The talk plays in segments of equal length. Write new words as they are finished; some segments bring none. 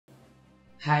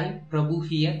Hi, Prabhu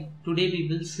here. Today we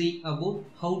will see about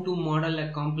how to model a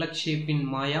complex shape in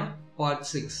Maya part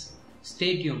 6.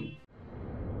 Stay tuned.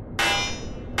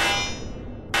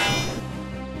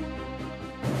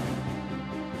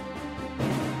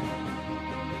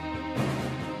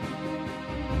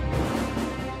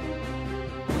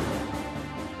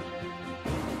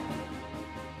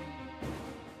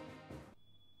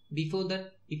 Before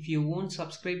that, if you won't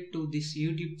subscribe to this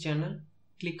YouTube channel,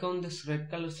 click on this red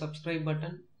color subscribe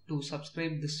button to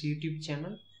subscribe this YouTube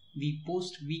channel. We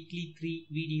post weekly 3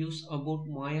 videos about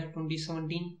Maya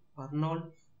 2017,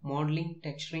 Arnold, modeling,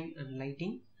 texturing and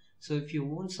lighting. So if you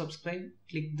won't subscribe,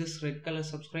 click this red color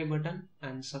subscribe button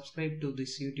and subscribe to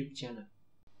this YouTube channel.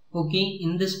 Okay,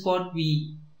 in this part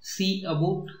we see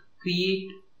about create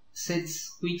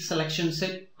sets, quick selection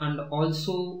set and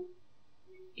also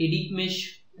edit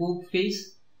mesh poke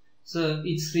face. So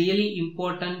it's really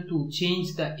important to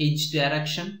change the edge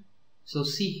direction. So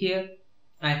see here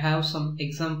I have some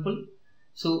example.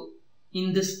 So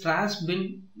in this trash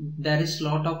bin there is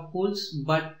lot of holes,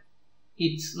 but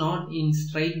it's not in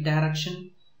straight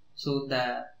direction. So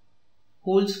the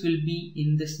holes will be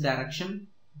in this direction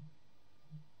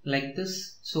like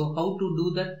this. So how to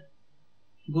do that?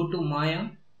 Go to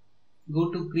Maya,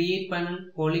 go to create panel,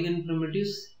 polygon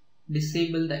primitives,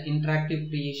 disable the interactive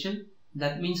creation.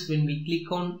 That means when we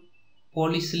click on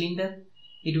polycylinder,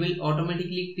 it will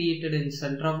automatically created in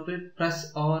center of grid.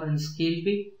 Press R and scale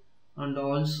bit and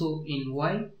also in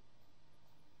Y.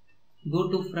 Go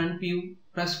to front view,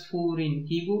 press 4 in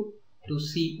keyboard to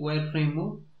see wireframe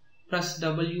mode. Press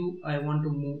W, I want to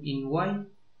move in Y.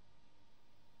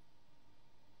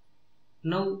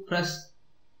 Now press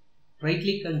right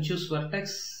click and choose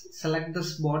vertex. Select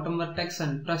this bottom vertex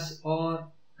and press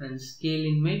R and scale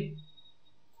in mid.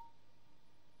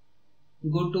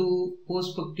 Go to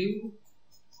perspective,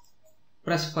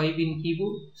 press 5 in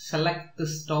keyboard, select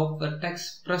this top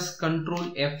vertex, press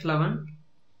Ctrl F11.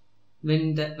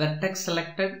 When the vertex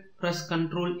selected, press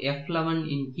Ctrl F11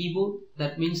 in keyboard.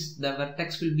 That means the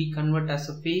vertex will be converted as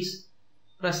a face.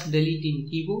 Press delete in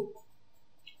keyboard.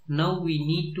 Now we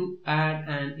need to add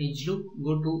an edge loop.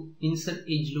 Go to insert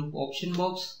edge loop option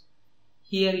box.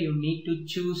 Here you need to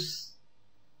choose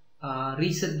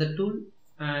reset the tool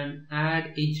and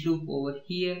add edge loop over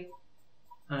here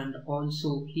and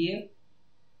also here.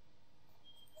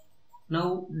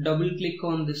 Now double click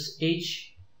on this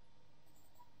edge,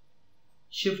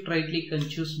 shift right click and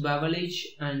choose bevel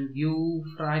edge and view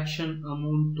fraction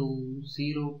amount to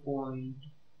 0.1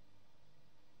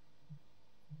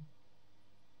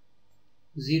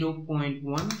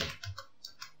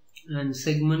 and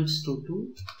segments to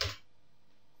 2.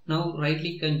 Now right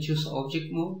click and choose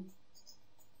object mode.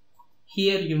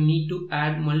 Here you need to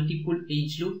add multiple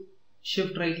edge loop.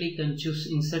 Shift right click and choose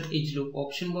insert edge loop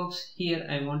option box. Here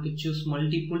I want to choose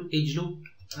multiple edge loop.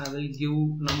 I will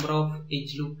give number of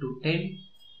edge loop to 10.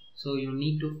 So you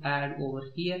need to add over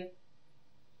here.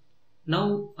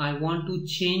 Now I want to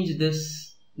change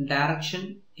this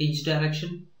direction, edge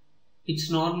direction. It's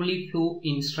normally flow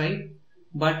in straight,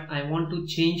 but I want to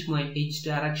change my edge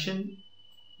direction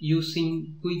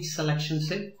using quick selection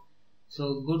set.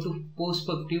 So go to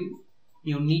perspective.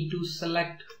 You need to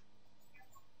select.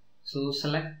 So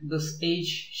select this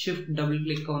edge, shift double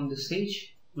click on this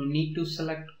edge. You need to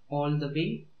select all the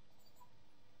way.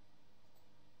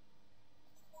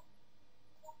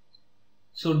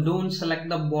 So don't select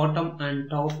the bottom and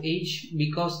top edge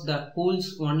because the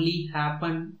holes only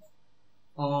happen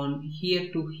on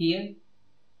here to here.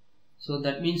 So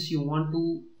that means you want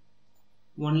to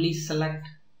only select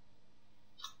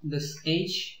this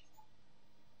edge.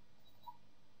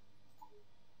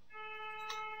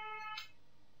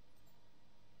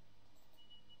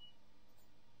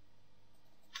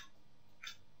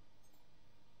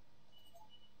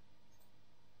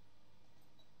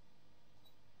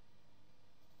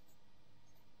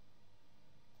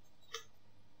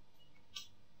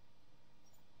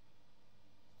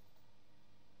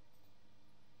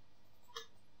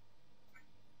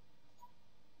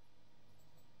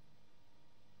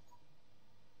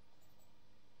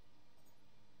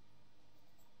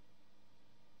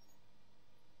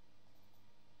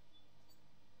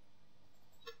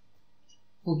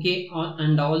 Okay,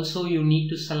 and also you need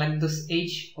to select this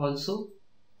edge also.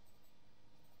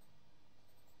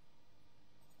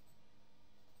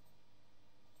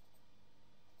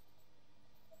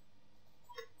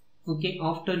 Okay,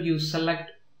 after you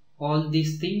select all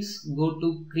these things, go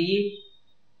to create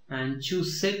and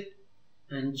choose set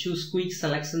and choose quick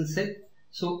selection set.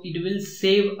 So it will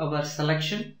save our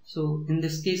selection. So in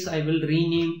this case I will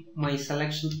rename my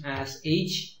selection as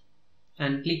edge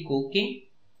and click OK.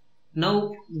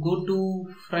 Now go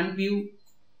to front view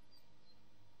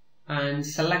and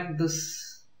select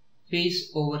this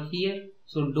face over here.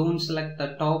 So don't select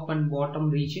the top and bottom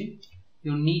region.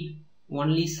 You need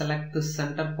only select the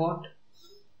center part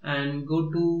and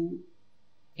go to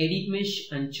edit mesh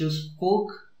and choose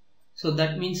poke. So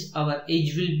that means our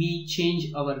edge will be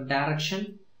change our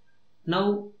direction.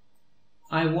 Now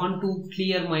I want to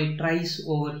clear my trace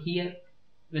over here.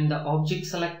 When the object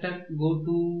selected, go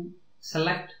to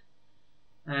select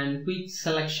and quick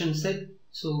selection set.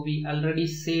 So we already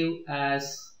save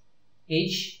as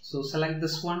edge, so select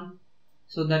this one.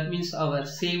 So that means our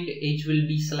saved edge will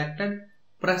be selected.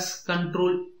 Press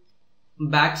Ctrl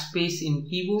backspace in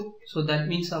keyboard, so that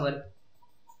means our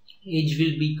edge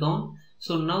will be gone.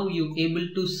 So now you able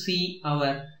to see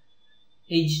our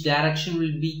edge direction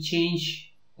will be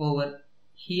changed over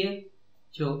here.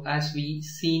 So as we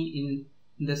seen in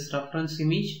this reference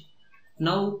image.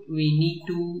 Now we need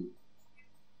to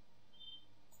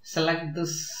select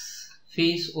this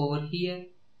face over here.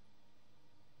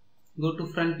 Go to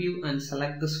front view and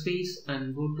select this face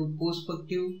and go to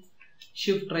perspective.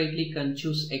 Shift right click and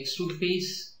choose extrude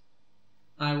face.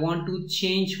 I want to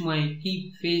change my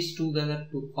keep face together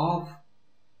to off.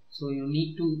 So you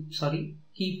need to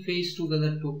keep face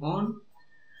together to on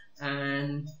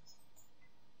and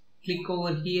click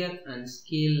over here and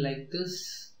scale like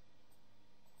this.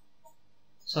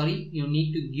 You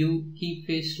need to give keep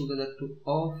face together to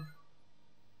off.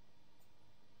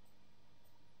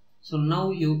 So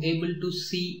now you able to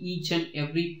see each and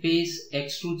every face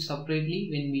extrude separately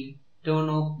when we turn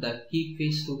off the keep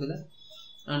face together.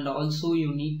 And also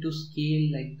you need to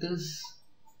scale like this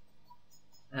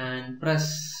and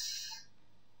press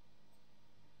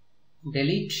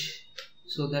delete.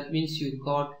 So that means you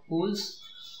got holes.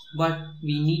 But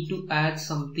we need to add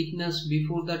some thickness.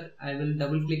 Before that, I will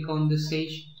double click on this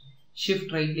edge,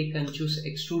 shift right click and choose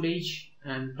extrude edge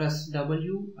and press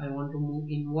W. I want to move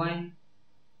in Y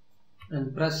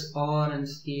and press R and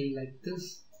scale like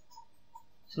this.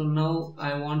 So now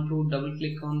I want to double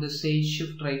click on this edge,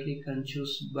 shift right click and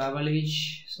choose bevel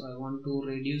edge. So I want to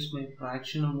reduce my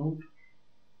fraction amount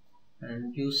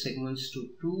and give segments to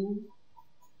 2.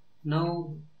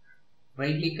 Now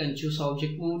right click and choose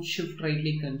object mode, shift right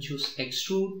click and choose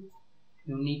extrude.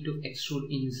 You need to extrude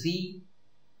in Z.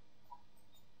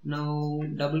 Now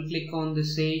double click on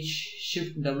this edge,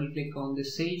 shift double click on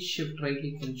this edge, shift right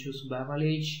click and choose bevel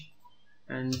edge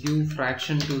and give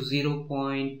fraction to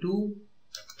 0.2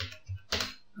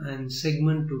 and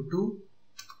segment to 2.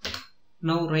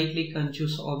 Now right click and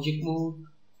choose object mode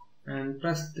and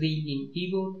press 3 in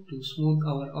keyboard to smooth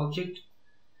our object.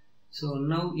 So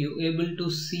now you able to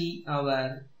see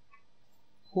our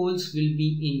holes will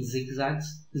be in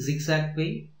zigzag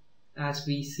way as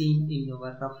we seen in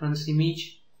our reference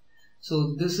image.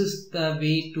 So this is the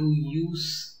way to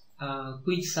use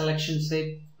quick selection set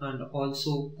and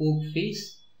also poke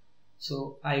face.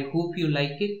 So I hope you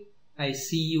like it. I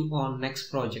see you on next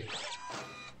project.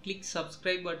 Click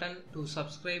subscribe button to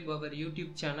subscribe our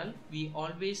YouTube channel. We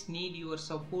always need your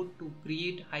support to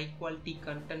create high quality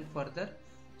content further.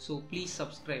 So please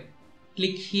subscribe.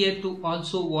 Click here to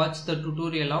also watch the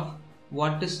tutorial of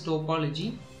what is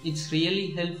topology. It's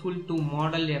really helpful to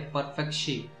model a perfect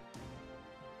shape.